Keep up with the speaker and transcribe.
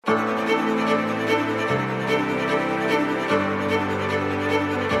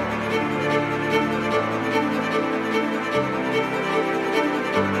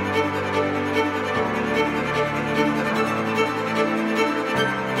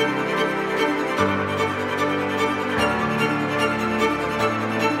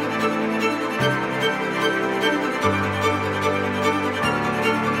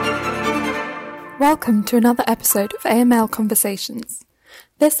Welcome to another episode of AML Conversations.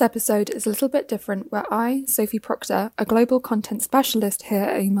 This episode is a little bit different, where I, Sophie Proctor, a global content specialist here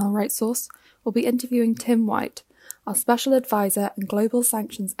at AML RightSource, will be interviewing Tim White, our special advisor and global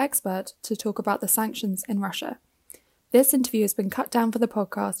sanctions expert, to talk about the sanctions in Russia. This interview has been cut down for the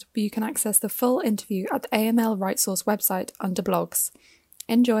podcast, but you can access the full interview at the AML RightSource website under blogs.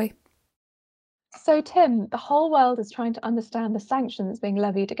 Enjoy. So, Tim, the whole world is trying to understand the sanctions being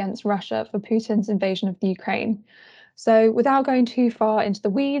levied against Russia for Putin's invasion of the Ukraine. So, without going too far into the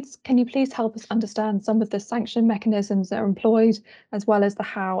weeds, can you please help us understand some of the sanction mechanisms that are employed, as well as the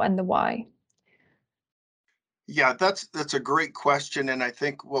how and the why? Yeah, that's a great question. And I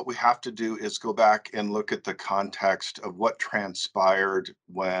think what we have to do is go back and look at the context of what transpired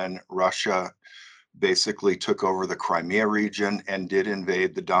when Russia basically took over the Crimea region and did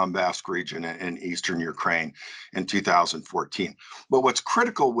invade the Donbass region in eastern Ukraine in 2014. But what's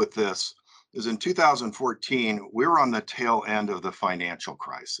critical with this is in 2014, we were on the tail end of the financial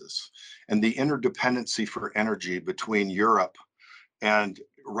crisis, and the interdependency for energy between Europe and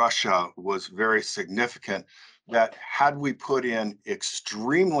Russia was very significant. That had we put in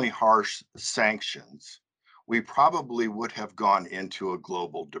extremely harsh sanctions, we probably would have gone into a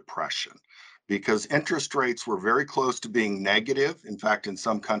global depression because interest rates were very close to being negative. In fact, in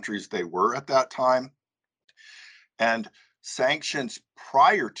some countries, they were at that time. And sanctions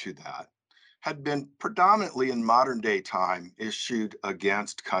prior to that had been predominantly in modern day time issued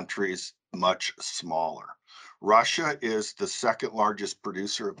against countries much smaller. Russia is the second largest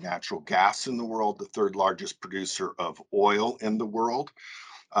producer of natural gas in the world, the third largest producer of oil in the world,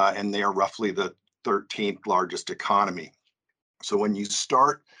 and they are roughly the 13th largest economy. So when you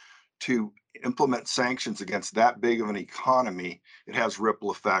start to implement sanctions against that big of an economy, it has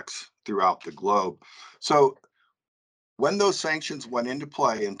ripple effects throughout the globe. So when those sanctions went into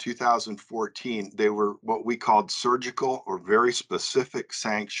play in 2014, they were what we called surgical or very specific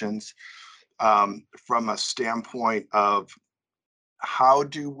sanctions from a standpoint of how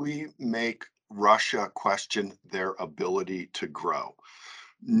do we make Russia question their ability to grow,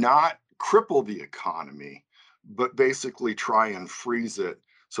 not cripple the economy, but basically try and freeze it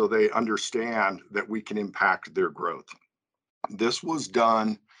so they understand that we can impact their growth. This was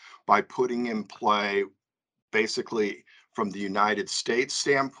done by putting in play basically from the United States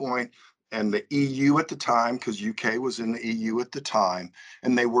standpoint and the EU at the time, because UK was in the EU at the time,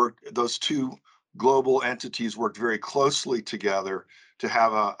 and those two global entities worked very closely together to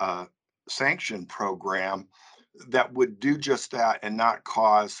have a sanction program that would do just that and not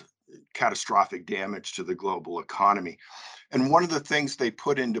cause catastrophic damage to the global economy. And one of the things they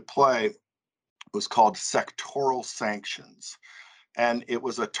put into play was called sectoral sanctions. And it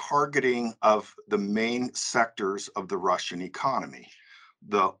was a targeting of the main sectors of the Russian economy,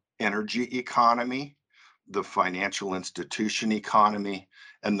 the energy economy, the financial institution economy,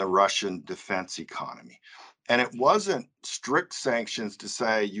 and the Russian defense economy. And it wasn't strict sanctions to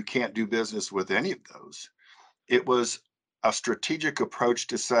say you can't do business with any of those. It was a strategic approach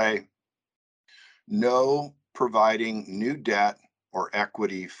to say no providing new debt or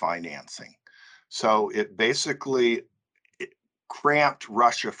equity financing. So it basically cramped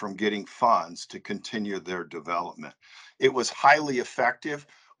Russia from getting funds to continue their development. It was highly effective.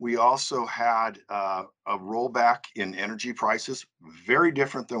 We also had a rollback in energy prices, very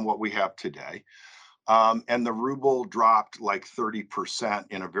different than what we have today. And the ruble dropped like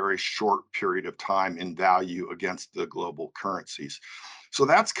 30% in a very short period of time in value against the global currencies. So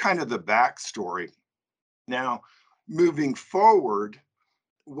that's kind of the backstory. Now, moving forward,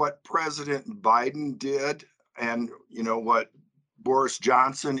 what President Biden did and what Boris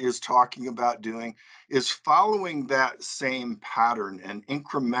Johnson is talking about doing is following that same pattern and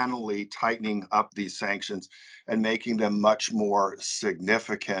incrementally tightening up these sanctions and making them much more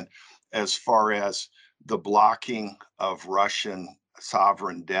significant as far as the blocking of Russian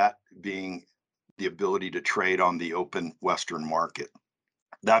sovereign debt being the ability to trade on the open Western market.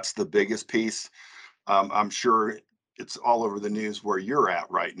 That's the biggest piece. I'm sure it's all over the news where you're at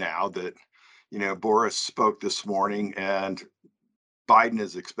right now that, Boris spoke this morning and Biden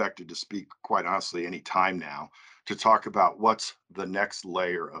is expected to speak, quite honestly, any time now to talk about what's the next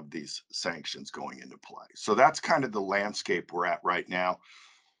layer of these sanctions going into play. So that's kind of the landscape we're at right now.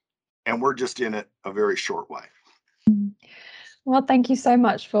 And we're just in it a very short way. Well, thank you so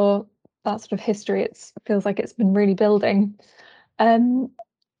much for that sort of history. It feels like it's been really building.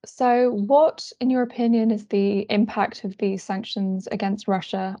 So what, in your opinion, is the impact of these sanctions against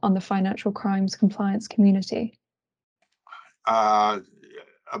Russia on the financial crimes compliance community?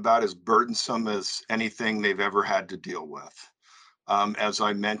 About as burdensome as anything they've ever had to deal with. As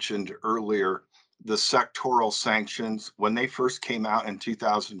I mentioned earlier, the sectoral sanctions, when they first came out in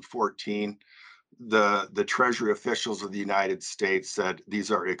 2014, the Treasury officials of the United States said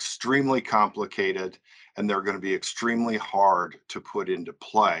these are extremely complicated and they're going to be extremely hard to put into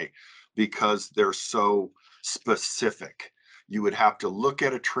play because they're so specific. You would have to look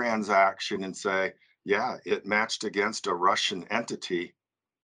at a transaction and say, yeah, it matched against a Russian entity,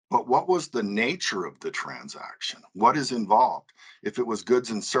 but what was the nature of the transaction? What is involved? If it was goods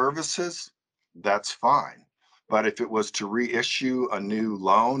and services, that's fine. But if it was to reissue a new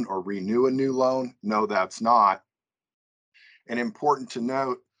loan or renew a new loan, no, that's not. And important to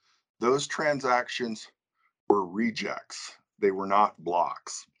note, those transactions were rejects. They were not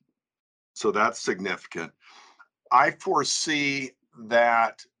blocks. So that's significant. I foresee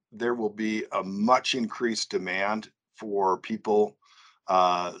that there will be a much increased demand for people,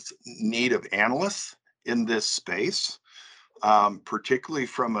 need of analysts in this space, particularly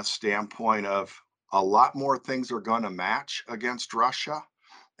from a standpoint of a lot more things are going to match against Russia,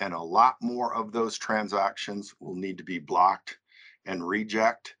 and a lot more of those transactions will need to be blocked and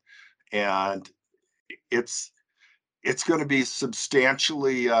reject. And it's it's going to be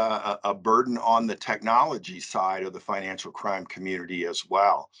substantially a burden on the technology side of the financial crime community as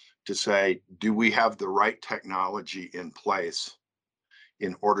well to say, do we have the right technology in place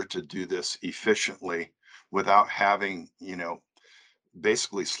in order to do this efficiently without having,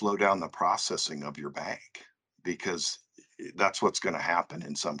 basically slow down the processing of your bank? Because that's what's going to happen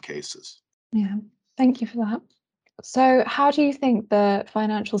in some cases. Yeah, thank you for that. So, how do you think the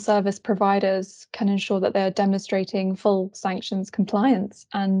financial service providers can ensure that they're demonstrating full sanctions compliance?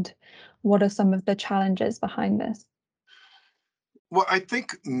 And what are some of the challenges behind this? Well, I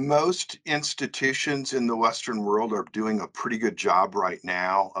think most institutions in the Western world are doing a pretty good job right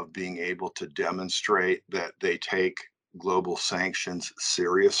now of being able to demonstrate that they take global sanctions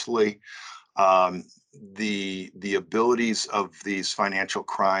seriously. Um, the abilities of these financial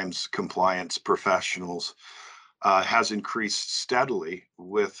crimes compliance professionals has increased steadily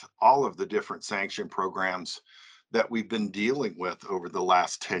with all of the different sanction programs that we've been dealing with over the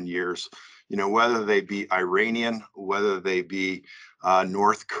last 10 years. Whether they be Iranian, whether they be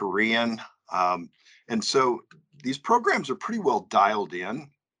North Korean. Um, and so these programs are pretty well dialed in.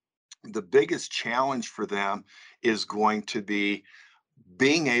 The biggest challenge for them is going to be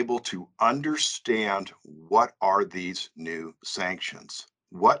being able to understand what are these new sanctions?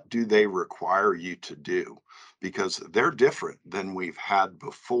 What do they require you to do? Because they're different than we've had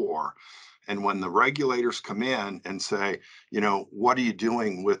before. And when the regulators come in and say, what are you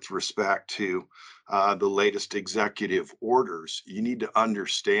doing with respect to the latest executive orders? You need to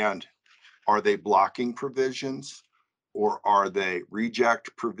understand, are they blocking provisions or are they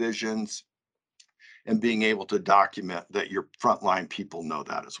reject provisions? And being able to document that your frontline people know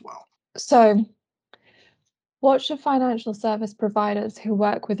that as well. So, what should financial service providers who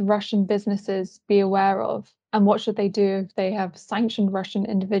work with Russian businesses be aware of? And what should they do if they have sanctioned Russian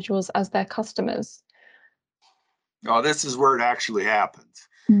individuals as their customers? Oh, this is where it actually happens.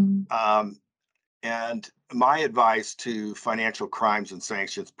 Mm. Um, and my advice to financial crimes and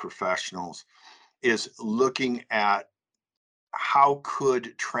sanctions professionals is looking at how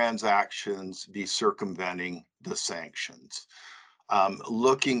could transactions be circumventing the sanctions.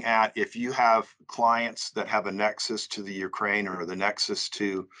 Looking at if you have clients that have a nexus to the Ukraine or the nexus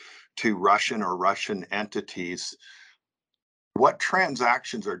to Russian or Russian entities, what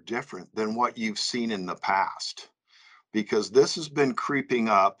transactions are different than what you've seen in the past? Because this has been creeping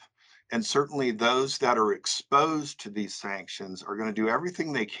up, and certainly those that are exposed to these sanctions are going to do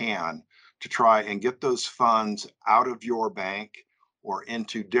everything they can to try and get those funds out of your bank or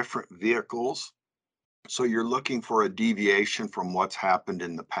into different vehicles. So you're looking for a deviation from what's happened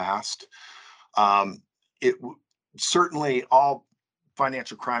in the past. Um, it certainly all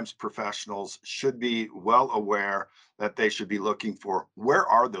financial crimes professionals should be well aware that they should be looking for where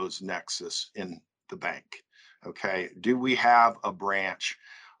are those nexus in the bank. Okay, do we have a branch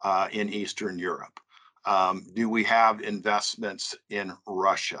in Eastern Europe? Do we have investments in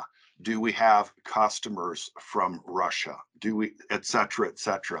Russia? Do we have customers from Russia? Do we, et cetera, et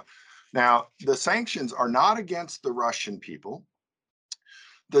cetera? Now, the sanctions are not against the Russian people.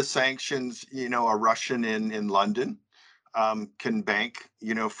 The sanctions, a Russian in London can bank,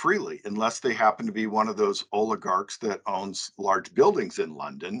 freely, unless they happen to be one of those oligarchs that owns large buildings in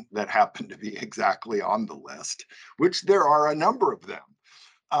London that happen to be exactly on the list, which there are a number of them.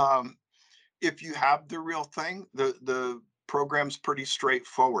 Um, if you have the real thing, the program's pretty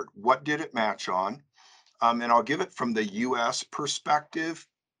straightforward. What did it match on? And I'll give it from the U.S. perspective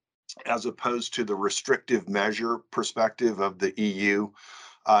as opposed to the restrictive measure perspective of the EU.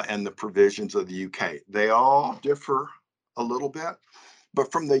 and the provisions of the UK. They all differ a little bit,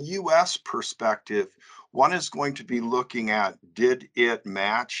 but from the US perspective, one is going to be looking at, did it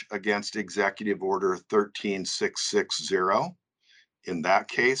match against Executive Order 13660? In that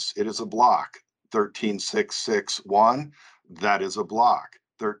case, it is a block. 13661, that is a block.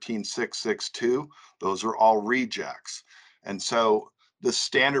 13662, those are all rejects. And so the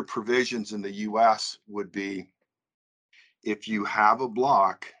standard provisions in the US would be, if you have a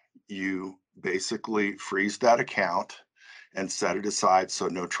block, you basically freeze that account and set it aside so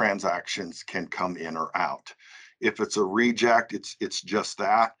no transactions can come in or out. If it's a reject, it's just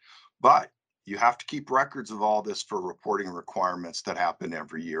that. But you have to keep records of all this for reporting requirements that happen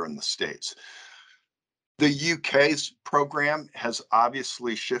every year in the States. The UK's program has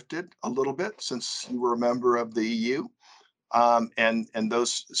obviously shifted a little bit since you were a member of the EU. And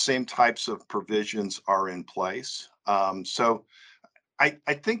those same types of provisions are in place. So I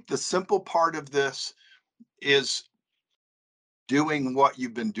think the simple part of this is doing what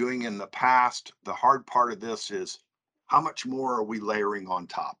you've been doing in the past. The hard part of this is, how much more are we layering on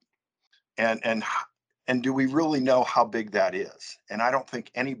top? And do we really know how big that is? And I don't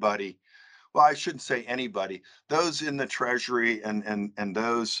think anybody, well, I shouldn't say anybody, those in the Treasury and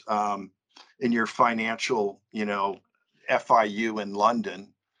those in your financial, FIU in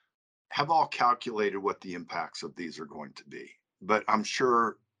London have all calculated what the impacts of these are going to be. But I'm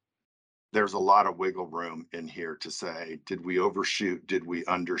sure there's a lot of wiggle room in here to say, did we overshoot? Did we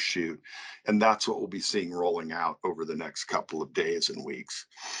undershoot? And that's what we'll be seeing rolling out over the next couple of days and weeks.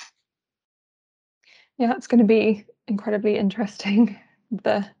 Yeah, it's going to be incredibly interesting.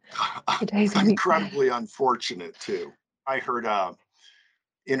 The days and weeks. Incredibly unfortunate too. I heard a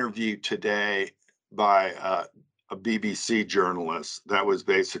interview today by a BBC journalist that was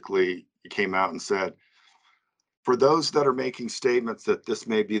basically, he came out and said, for those that are making statements that this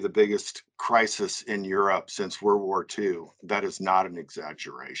may be the biggest crisis in Europe since World War II, that is not an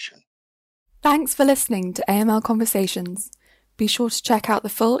exaggeration. Thanks for listening to AML Conversations. Be sure to check out the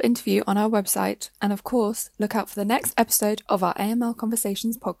full interview on our website, and of course, look out for the next episode of our AML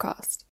Conversations podcast.